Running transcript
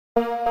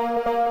Hey,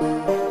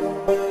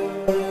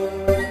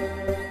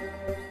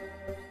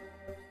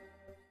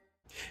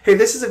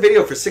 this is a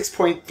video for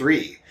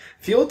 6.3,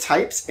 Fuel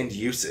Types and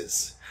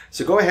Uses.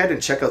 So go ahead and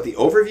check out the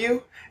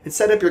overview and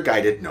set up your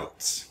guided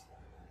notes.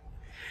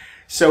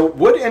 So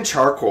wood and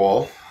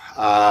charcoal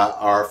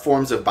are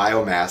forms of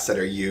biomass that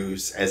are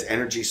used as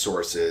energy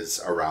sources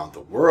around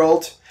the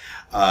world.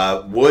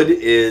 Wood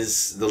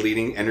is the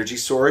leading energy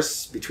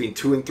source. Between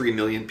 2 and 3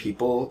 million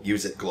people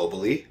use it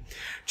globally.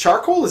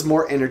 Charcoal is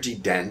more energy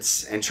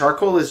dense, and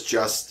charcoal is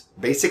just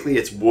basically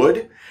it's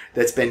wood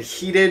that's been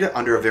heated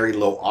under a very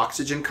low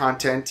oxygen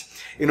content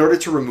in order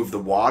to remove the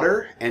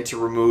water and to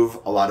remove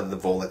a lot of the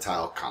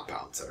volatile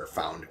compounds that are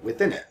found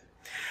within it.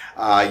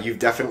 You've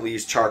definitely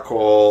used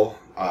charcoal.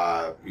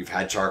 You've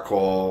had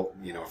charcoal,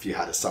 if you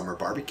had a summer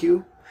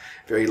barbecue,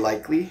 very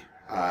likely.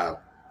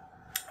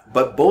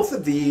 But both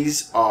of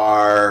these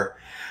are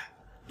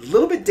a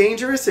little bit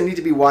dangerous and need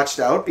to be watched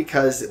out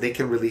because they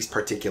can release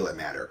particulate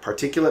matter.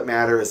 Particulate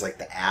matter is like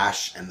the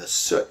ash and the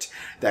soot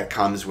that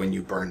comes when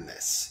you burn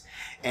this.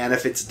 And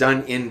if it's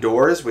done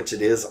indoors, which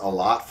it is a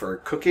lot for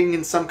cooking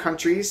in some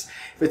countries,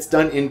 if it's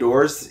done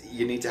indoors,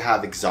 you need to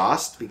have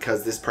exhaust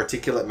because this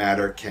particulate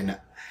matter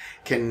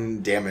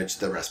can damage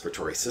the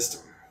respiratory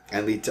system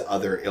and lead to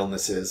other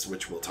illnesses,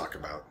 which we'll talk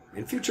about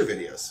in future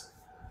videos.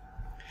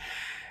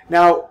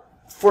 Now,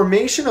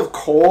 formation of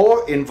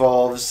coal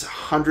involves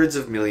hundreds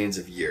of millions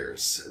of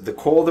years. The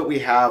coal that we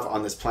have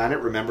on this planet,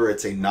 remember,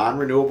 it's a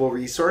non-renewable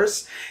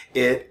resource.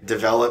 It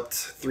developed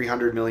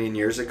 300 million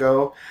years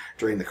ago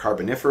during the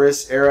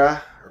Carboniferous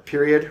era or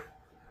period.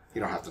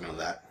 You don't have to know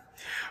that.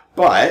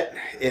 But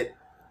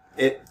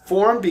it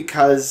formed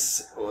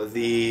because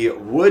the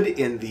wood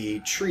in the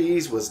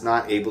trees was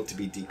not able to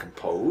be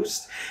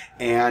decomposed,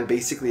 and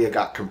basically it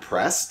got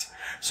compressed.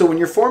 So when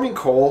you're forming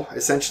coal,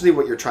 essentially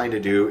what you're trying to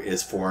do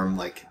is form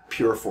like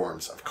pure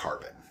forms of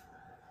carbon.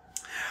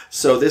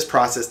 So this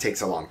process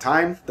takes a long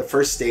time. The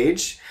first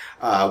stage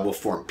will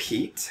form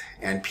peat,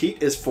 and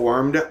peat is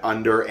formed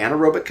under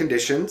anaerobic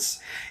conditions.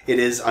 It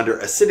is under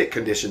acidic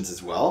conditions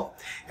as well.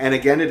 And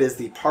again, it is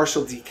the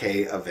partial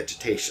decay of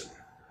vegetation.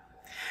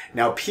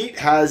 Now, peat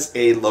has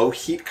a low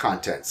heat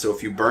content. So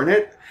if you burn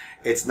it,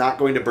 it's not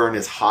going to burn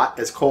as hot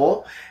as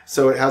coal.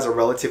 So it has a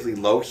relatively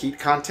low heat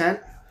content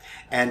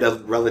and a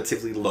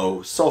relatively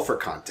low sulfur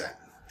content.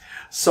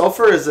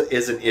 Sulfur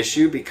is an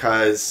issue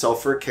because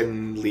sulfur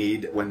can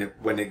lead,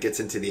 when it gets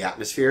into the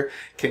atmosphere,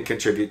 can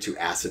contribute to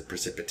acid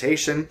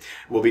precipitation.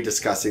 We'll be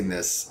discussing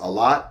this a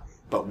lot,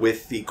 but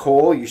with the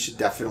coal, you should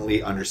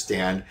definitely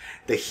understand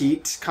the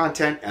heat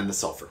content and the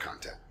sulfur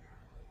content.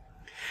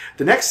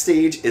 The next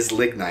stage is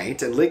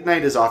lignite, and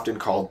lignite is often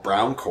called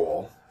brown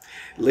coal.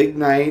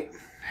 Lignite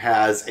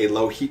has a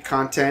low heat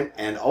content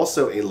and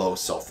also a low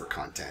sulfur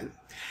content.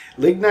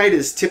 Lignite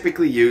is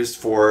typically used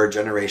for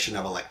generation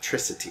of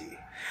electricity.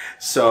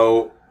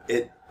 So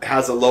it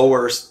has a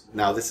lower,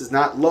 now this is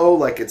not low,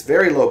 like it's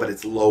very low, but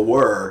it's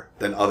lower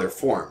than other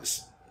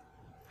forms.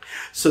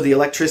 So the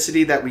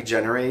electricity that we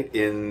generate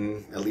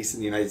at least in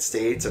the United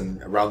States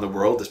and around the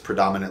world, is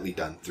predominantly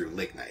done through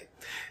lignite.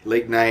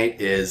 Lignite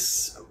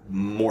is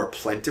more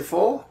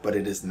plentiful, but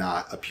it is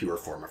not a pure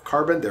form of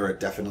carbon. There are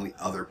definitely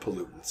other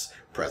pollutants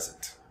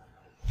present.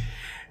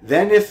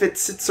 Then if it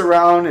sits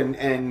around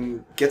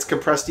and gets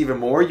compressed even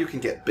more, you can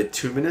get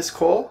bituminous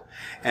coal.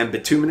 And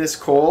bituminous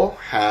coal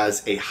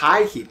has a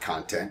high heat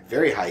content,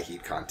 very high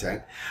heat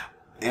content,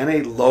 and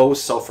a low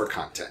sulfur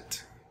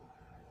content.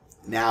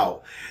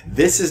 Now,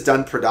 this is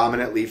done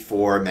predominantly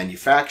for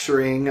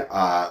manufacturing,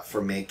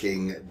 for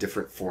making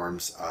different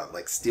forms of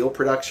like steel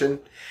production.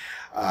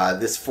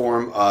 This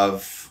form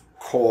of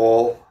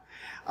coal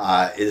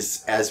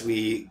is, as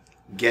we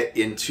get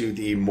into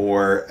the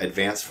more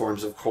advanced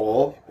forms of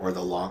coal, or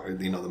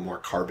the more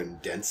carbon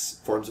dense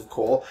forms of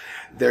coal,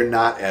 they're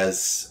not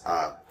as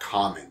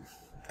common,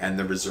 and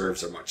the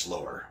reserves are much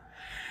lower.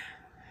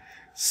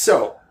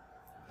 So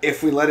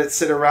if we let it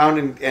sit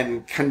around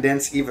and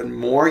condense even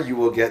more, you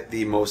will get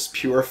the most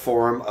pure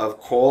form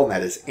of coal, and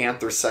that is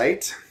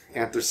anthracite.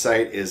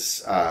 Anthracite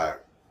is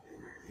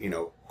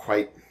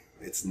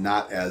it's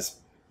not as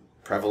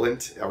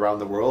prevalent around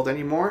the world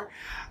anymore,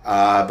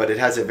 but it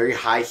has a very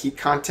high heat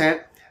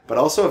content, but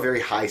also a very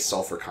high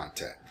sulfur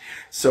content.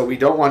 So we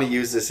don't want to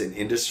use this in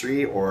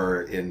industry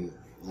or in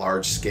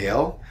large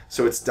scale.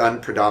 So it's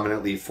done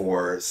predominantly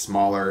for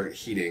smaller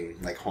heating,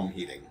 like home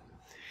heating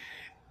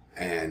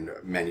and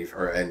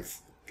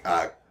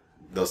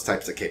those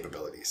types of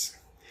capabilities.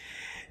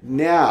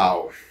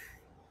 Now,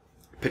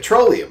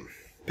 petroleum.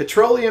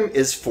 Petroleum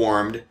is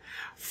formed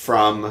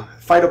from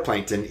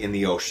phytoplankton in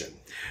the ocean.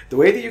 The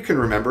way that you can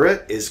remember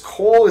it is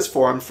coal is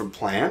formed from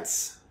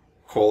plants.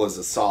 Coal is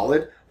a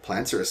solid.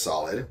 Plants are a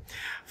solid.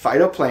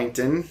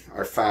 Phytoplankton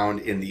are found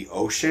in the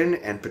ocean,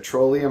 and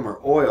petroleum or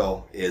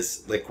oil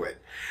is liquid.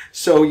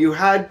 So you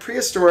had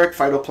prehistoric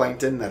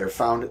phytoplankton that are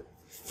found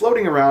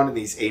floating around in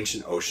these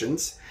ancient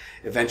oceans.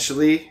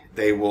 Eventually,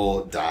 they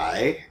will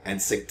die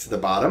and sink to the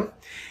bottom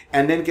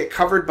and then get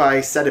covered by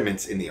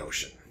sediments in the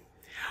ocean.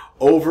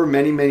 Over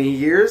many, many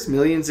years,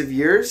 millions of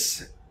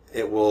years,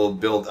 it will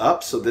build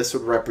up. So this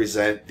would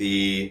represent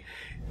the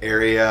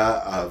area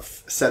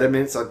of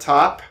sediments on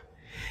top.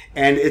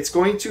 And it's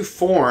going to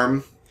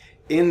form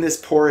in this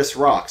porous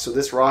rock. So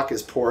this rock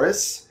is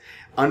porous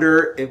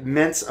under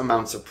immense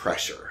amounts of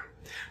pressure.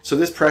 So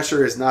this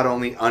pressure is not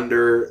only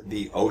under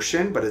the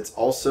ocean, but it's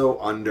also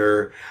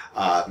under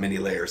many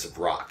layers of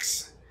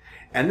rocks.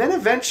 And then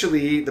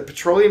eventually the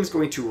petroleum is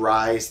going to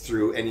rise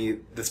through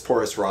this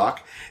porous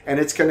rock, and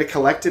it's going to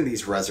collect in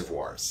these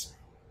reservoirs.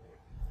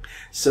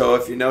 So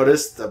if you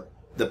notice, the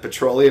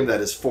petroleum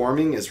that is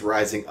forming is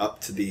rising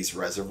up to these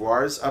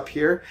reservoirs up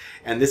here,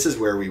 and this is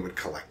where we would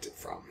collect it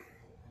from.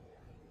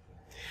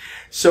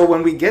 So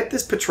when we get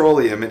this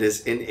petroleum, it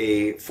is in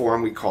a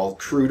form we call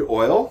crude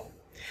oil,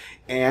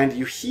 and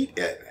you heat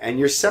it, and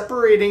you're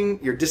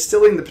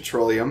distilling the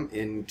petroleum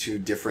into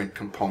different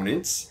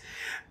components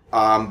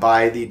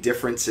by the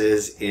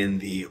differences in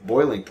the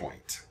boiling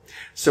point.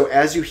 So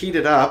as you heat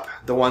it up,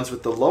 the ones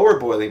with the lower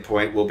boiling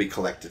point will be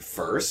collected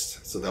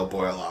first, so they'll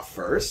boil off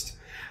first.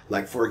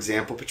 Like, for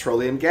example,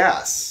 petroleum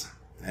gas.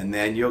 And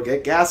then you'll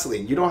get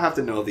gasoline. You don't have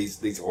to know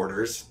these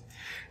orders.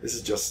 This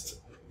is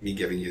just me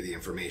giving you the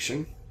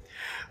information.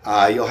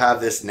 You'll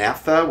have this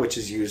naphtha, which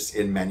is used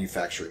in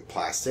manufacturing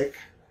plastic.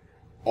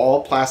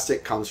 All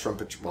plastic comes from,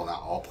 well,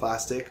 not all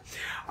plastic,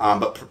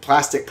 but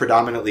plastic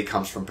predominantly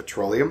comes from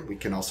petroleum. We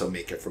can also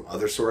make it from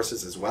other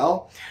sources as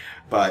well,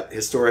 but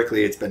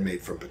historically it's been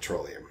made from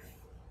petroleum.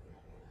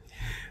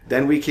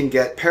 Then we can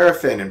get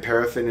paraffin, and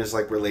paraffin is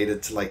like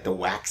related to like the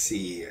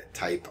waxy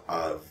type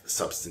of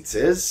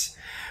substances.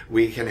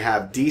 We can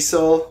have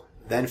diesel,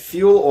 then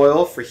fuel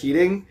oil for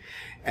heating,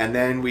 and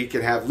then we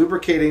can have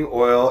lubricating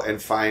oil,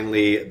 and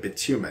finally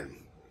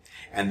bitumen.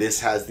 And this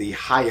has the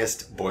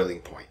highest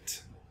boiling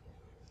point.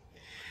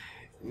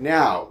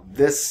 Now,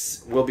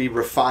 this will be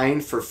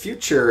refined for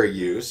future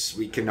use.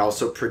 We can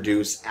also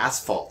produce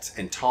asphalt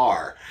and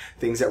tar,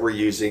 things that we're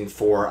using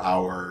for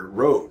our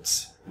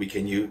roads. We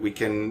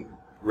can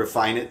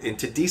refine it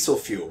into diesel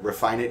fuel,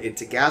 refine it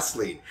into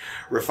gasoline,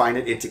 refine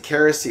it into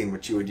kerosene,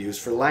 which you would use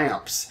for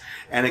lamps,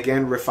 and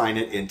again, refine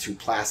it into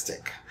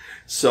plastic.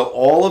 So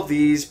all of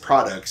these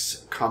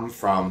products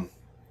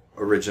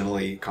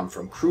originally come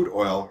from crude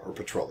oil or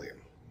petroleum.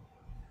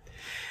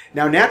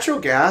 Now, natural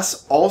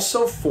gas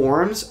also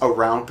forms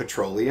around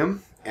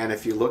petroleum, and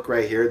if you look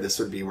right here, this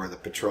would be where the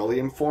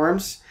petroleum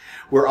forms.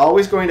 We're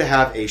always going to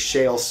have a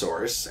shale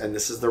source, and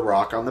this is the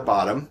rock on the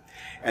bottom,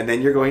 and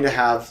then you're going to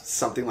have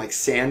something like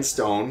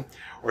sandstone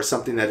or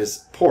something that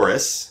is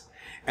porous,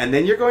 and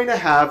then you're going to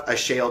have a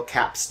shale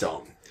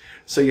capstone.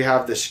 So you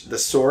have the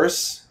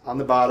source on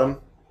the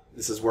bottom.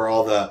 This is where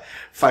all the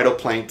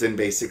phytoplankton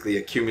basically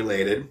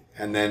accumulated,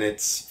 and then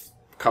it's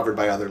covered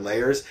by other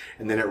layers,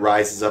 and then it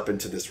rises up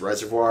into this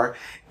reservoir.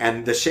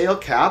 And the shale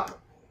cap,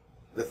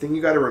 the thing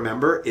you got to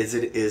remember is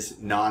it is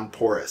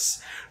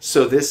non-porous.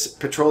 So this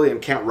petroleum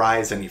can't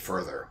rise any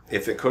further.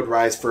 If it could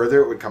rise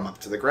further, it would come up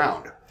to the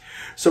ground.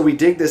 So we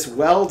dig this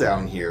well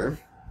down here,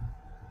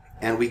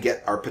 and we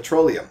get our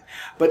petroleum.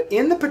 But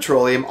in the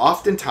petroleum,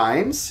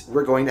 oftentimes,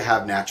 we're going to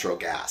have natural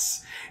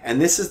gas. And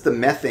this is the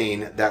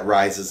methane that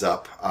rises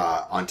up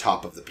on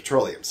top of the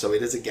petroleum. So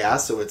it is a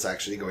gas, so it's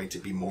actually going to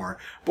be more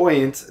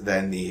buoyant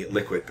than the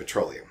liquid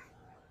petroleum.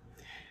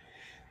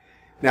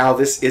 Now,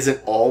 this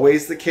isn't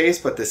always the case,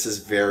 but this is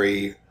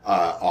very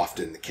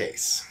often the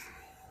case.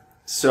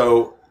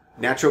 So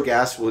natural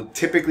gas will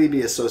typically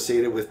be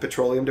associated with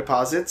petroleum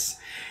deposits.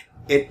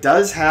 It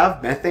does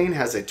have, methane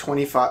has a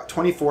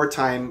 24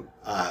 time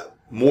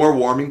more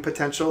warming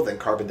potential than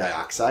carbon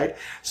dioxide,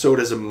 so it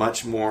is a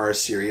much more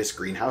serious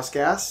greenhouse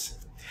gas.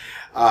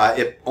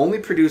 It only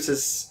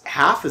produces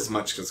half as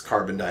much as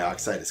carbon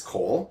dioxide as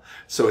coal,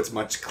 so it's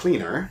much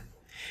cleaner.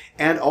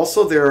 And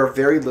also there are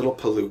very little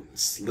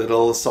pollutants,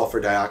 little sulfur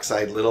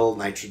dioxide, little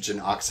nitrogen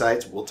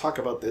oxides. We'll talk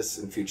about this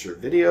in future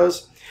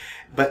videos,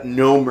 but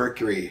no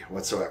mercury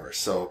whatsoever.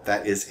 So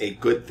that is a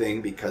good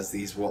thing because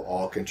these will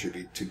all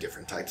contribute to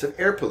different types of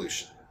air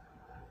pollution.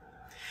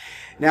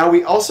 Now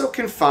we also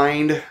can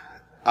find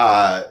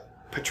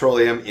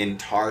petroleum in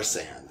tar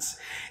sands.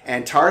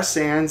 And tar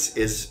sands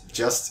is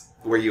just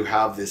where you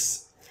have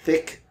this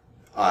thick,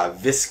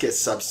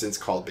 viscous substance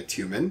called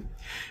bitumen.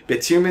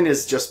 Bitumen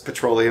is just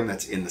petroleum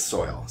that's in the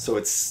soil. So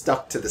it's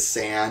stuck to the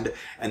sand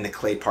and the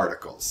clay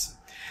particles.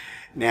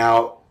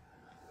 Now,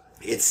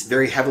 it's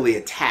very heavily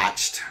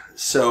attached.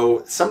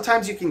 So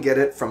sometimes you can get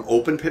it from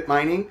open pit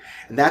mining,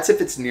 and that's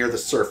if it's near the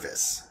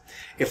surface.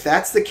 If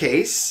that's the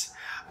case,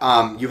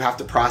 you have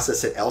to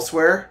process it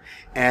elsewhere,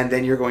 and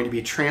then you're going to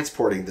be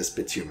transporting this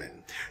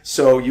bitumen.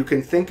 So you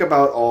can think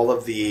about all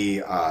of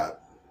the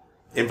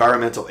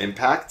environmental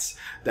impacts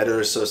that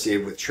are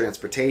associated with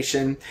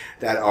transportation,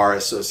 that are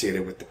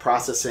associated with the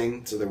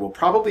processing. So there will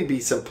probably be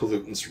some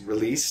pollutants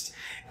released,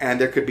 and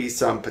there could be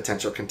some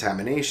potential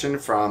contamination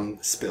from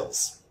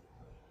spills.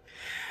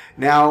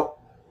 Now,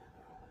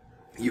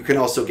 you can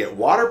also get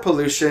water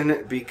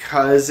pollution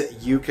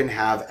because you can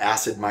have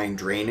acid mine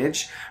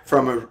drainage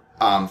from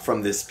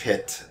this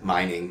pit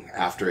mining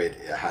after it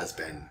has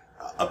been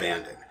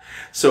abandon.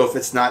 So if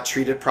it's not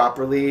treated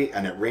properly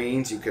and it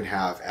rains, you can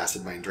have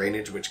acid mine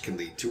drainage, which can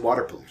lead to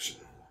water pollution.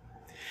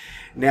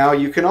 Now,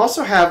 you can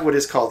also have what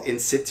is called in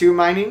situ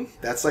mining.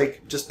 That's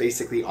like just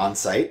basically on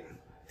site.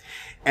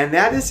 And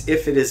that is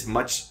if it is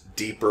much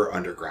deeper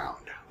underground.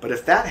 But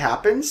if that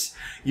happens,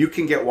 you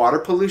can get water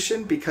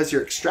pollution because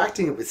you're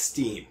extracting it with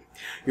steam.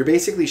 You're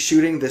basically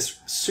shooting this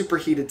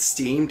superheated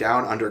steam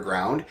down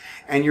underground,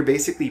 and you're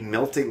basically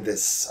melting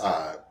this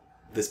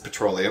this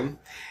petroleum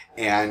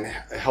and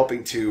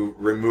helping to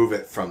remove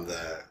it from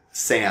the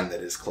sand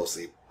that is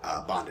closely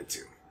bonded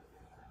to.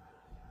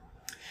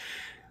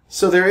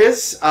 So there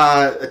is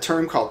a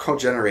term called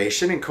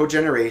cogeneration, and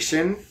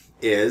cogeneration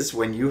is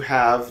when you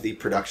have the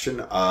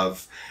production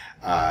of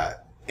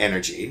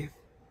energy.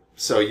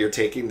 So you're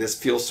taking this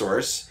fuel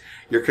source,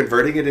 you're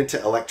converting it into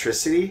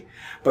electricity,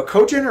 but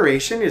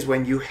cogeneration is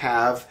when you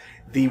have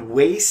the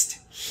waste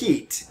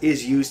heat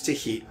is used to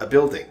heat a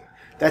building.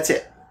 That's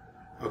it.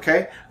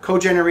 Okay?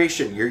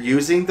 Cogeneration, you're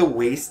using the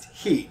waste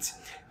heat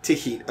to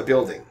heat a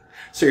building.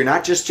 So you're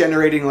not just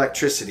generating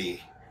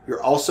electricity,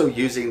 you're also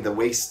using the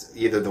waste,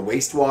 either the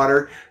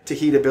wastewater to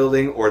heat a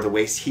building or the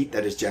waste heat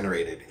that is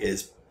generated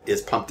is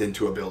pumped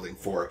into a building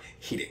for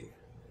heating.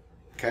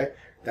 Okay?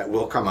 That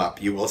will come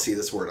up. You will see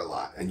this word a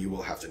lot, and you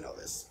will have to know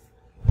this.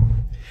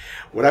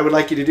 What I would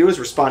like you to do is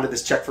respond to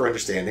this check for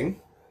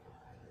understanding.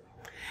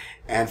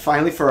 And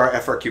finally, for our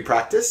FRQ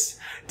practice,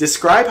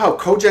 describe how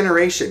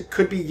cogeneration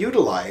could be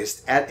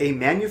utilized at a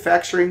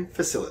manufacturing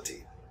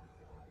facility.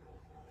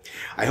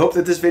 I hope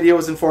that this video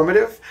was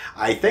informative.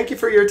 I thank you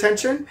for your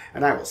attention,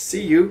 and I will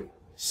see you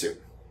soon.